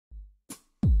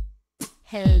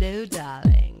Hello,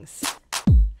 darlings.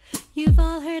 You've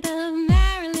all heard of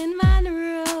Marilyn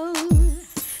Monroe.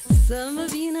 Some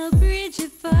of you know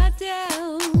Bridget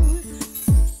Bardot.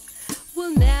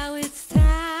 Well, now it's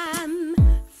time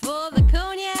for the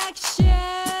Cognac Show.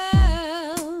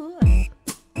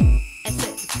 I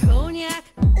said cognac,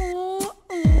 ooh,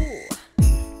 ooh.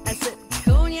 I said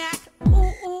cognac,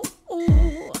 ooh, ooh,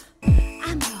 ooh.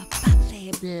 I'm your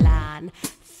bubbly blonde,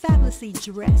 fabulously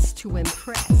dressed to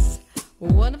impress.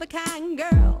 One of a kind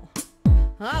girl.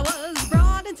 I was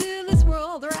brought into this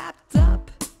world wrapped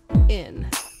up in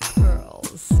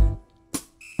pearls.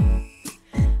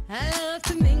 I love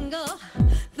to mingle,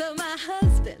 though my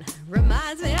husband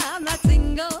reminds me I'm not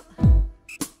single.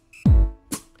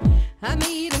 I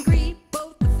meet and greet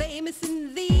both the famous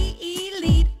and the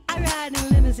elite. I ride in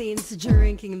limousines,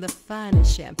 drinking the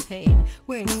finest champagne,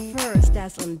 wearing furs,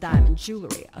 dazzling diamond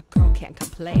jewelry. A girl can't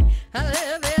complain. I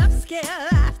live the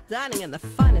upscale life, dining in the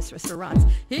finest restaurants,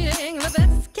 eating the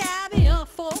best caviar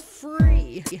for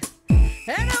free. And no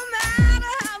matter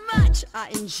how much I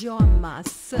enjoy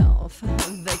myself,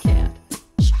 they can't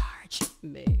charge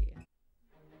me.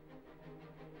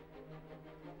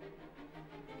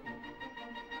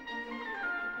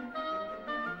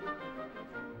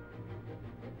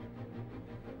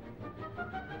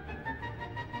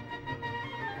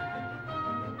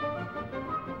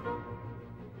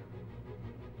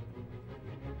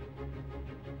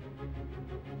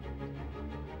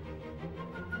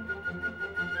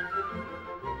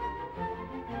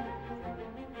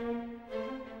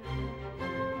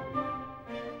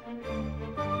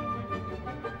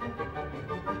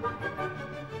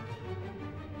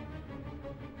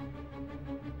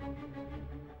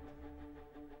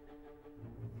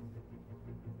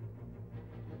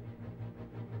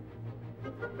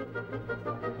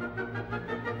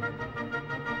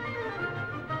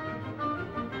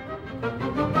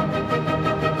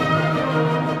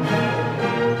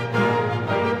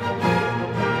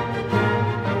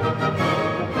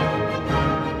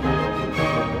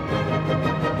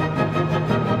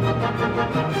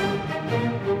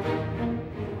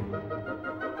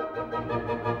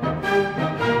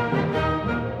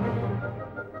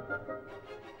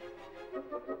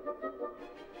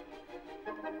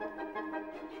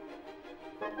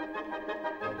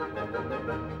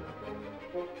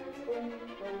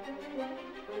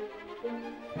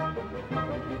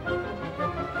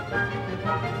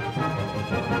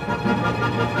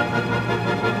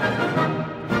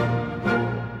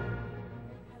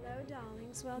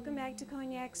 Welcome back to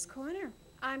Cognac's Corner.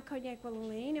 I'm Cognac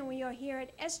Wellerlane, and we are here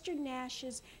at Esther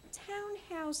Nash's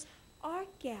Townhouse Art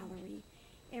Gallery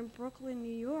in Brooklyn,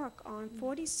 New York on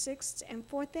 46th and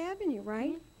 4th Avenue,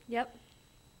 right? Yep.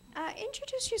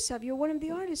 Introduce yourself. You're one of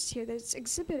the artists here that's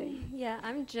exhibiting. Yeah,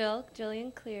 I'm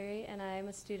Jillian Cleary, and I'm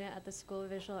a student at the School of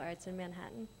Visual Arts in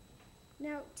Manhattan.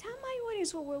 Now, tell my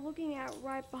audience what we're looking at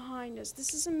right behind us.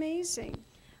 This is amazing.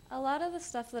 A lot of the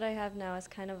stuff that I have now is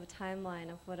kind of a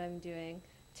timeline of what I'm doing.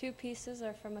 2 pieces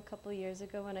are from a couple years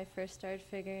ago when I first started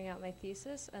figuring out my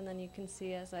thesis, and then you can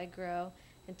see as I grow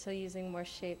into using more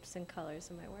shapes and colors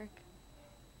in my work.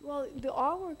 Well, the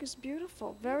artwork is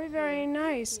beautiful. Very, very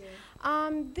nice.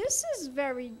 This is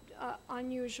very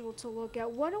unusual to look at.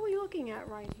 What are we looking at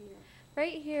right here?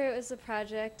 Right here it was a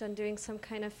project on doing some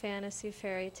kind of fantasy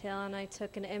fairy tale, and I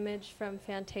took an image from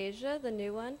Fantasia, the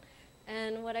new one.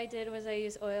 And what I did was I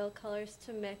used oil colors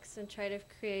to mix and try to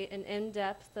create an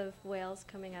in-depth of whales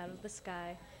coming out of the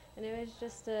sky. And it was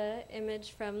just an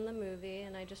image from the movie,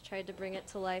 and I just tried to bring it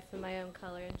to life in my own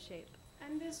color and shape.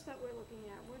 And this that we're looking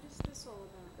at, what is this all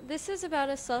about? This is about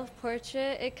a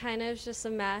self-portrait. It kind of is just a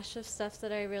mash of stuff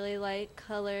that I really like,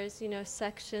 colors, you know,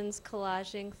 sections,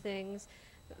 collaging things,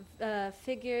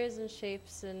 figures and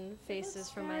shapes and faces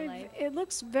from my life. It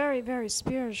looks very, very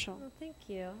spiritual. Well, thank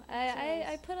you.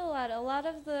 I put a lot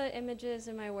of the images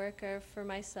in my work are for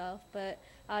myself, but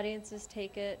audiences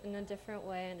take it in a different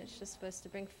way, and it's just supposed to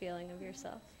bring feeling of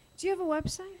yourself. Do you have a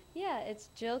website? Yeah, it's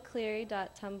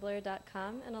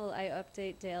jillcleary.tumblr.com, and I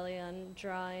update daily on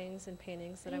drawings and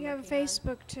paintings that I'm working on. You have a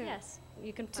Facebook too? Yes,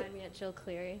 you can find me at Jill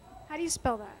Cleary. How do you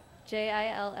spell that?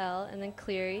 Jill and then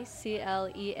Cleary,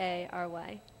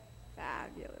 Cleary.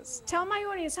 Fabulous. Tell my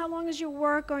audience, how long is your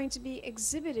work going to be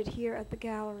exhibited here at the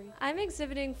gallery? I'm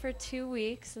exhibiting for 2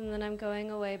 weeks, and then I'm going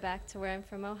away back to where I'm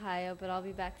from, Ohio, but I'll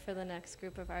be back for the next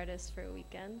group of artists for a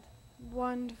weekend.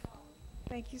 Wonderful.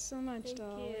 Thank you so much,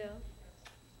 darling. Thank you.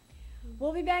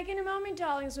 We'll be back in a moment,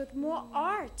 darlings, with more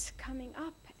art coming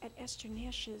up at Esther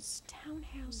Nash's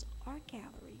Townhouse Art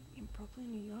Gallery in Brooklyn,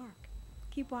 New York.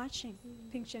 Keep watching.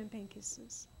 Pink Champagne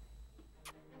Kisses.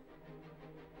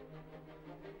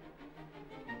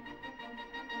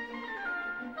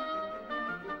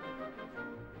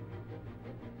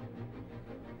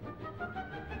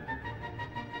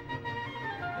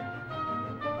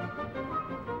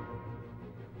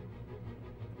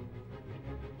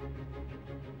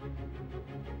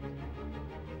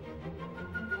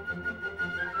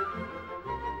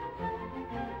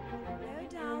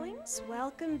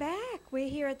 Welcome back. We're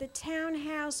here at the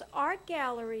Townhouse Art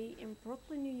Gallery in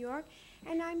Brooklyn, New York,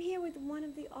 and I'm here with one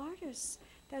of the artists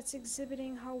that's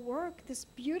exhibiting her work, this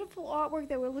beautiful artwork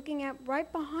that we're looking at right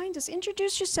behind us.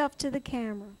 Introduce yourself to the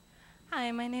camera.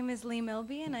 Hi, my name is Lee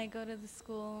Milby, and I go to the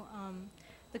school,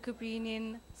 the Cooper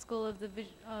Union School of the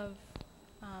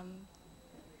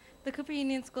Cooper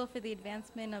Union School for the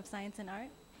Advancement of Science and Art.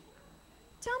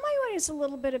 Tell my audience a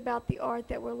little bit about the art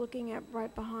that we're looking at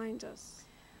right behind us.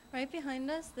 Right behind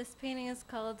us, this painting is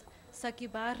called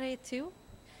Succubare 2,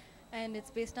 and it's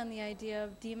based on the idea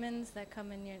of demons that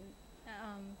come in your,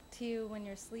 to you when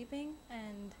you're sleeping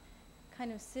and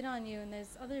kind of sit on you. And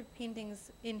there's other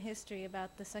paintings in history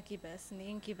about the succubus and the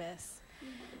incubus.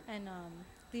 And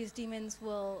these demons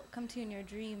will come to you in your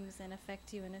dreams and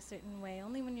affect you in a certain way,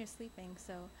 only when you're sleeping.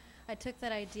 So I took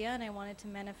that idea and I wanted to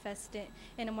manifest it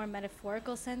in a more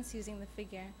metaphorical sense using the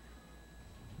figure.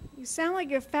 You sound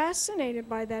like you're fascinated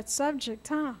by that subject,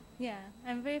 huh? Yeah,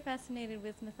 I'm very fascinated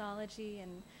with mythology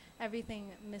and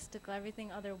everything mystical, everything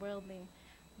otherworldly.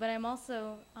 But I'm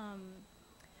also,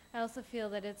 I also feel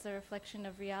that it's a reflection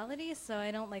of reality, so I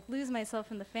don't like lose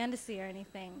myself in the fantasy or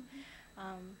anything.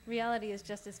 Reality is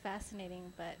just as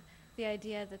fascinating, but the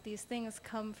idea that these things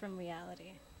come from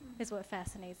reality is what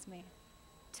fascinates me.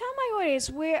 Tell my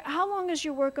audience, how long is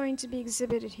your work going to be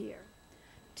exhibited here?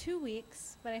 2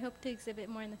 weeks, but I hope to exhibit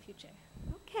more in the future.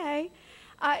 Okay.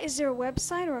 Is there a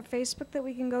website or a Facebook that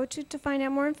we can go to find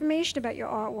out more information about your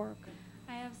artwork?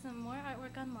 I have some more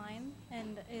artwork online,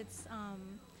 and it's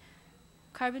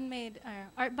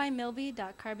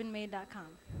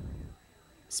artbymilby.carbonmade.com.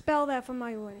 Spell that for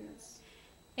my audience.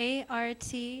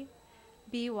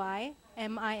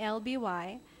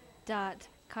 artbymilby.carbonmade.com.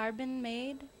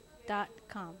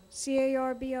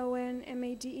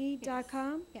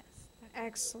 CARBONMADE.com? Yes.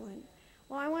 Excellent.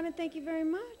 Well, I want to thank you very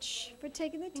much for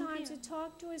taking the time to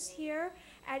talk to us here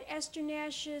at Esther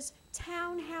Nash's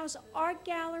Townhouse Art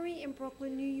Gallery in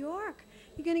Brooklyn, New York.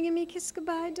 You going to give me a kiss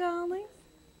goodbye, darling?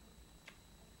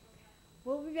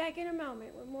 We'll be back in a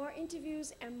moment with more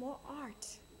interviews and more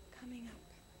art coming up.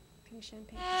 Pink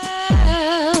champagne.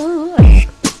 Oh, I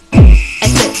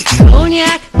said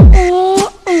cognac, ooh,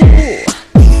 ooh.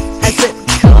 I said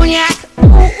cognac,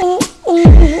 ooh, ooh,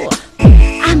 ooh.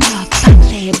 I'm a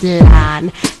bubbly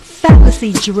blonde,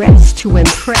 fabulously dressed to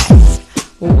impress.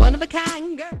 One of a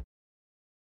kind girl.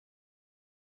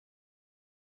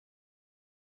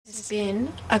 It's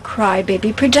been a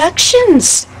Crybaby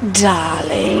Productions,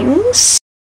 darlings.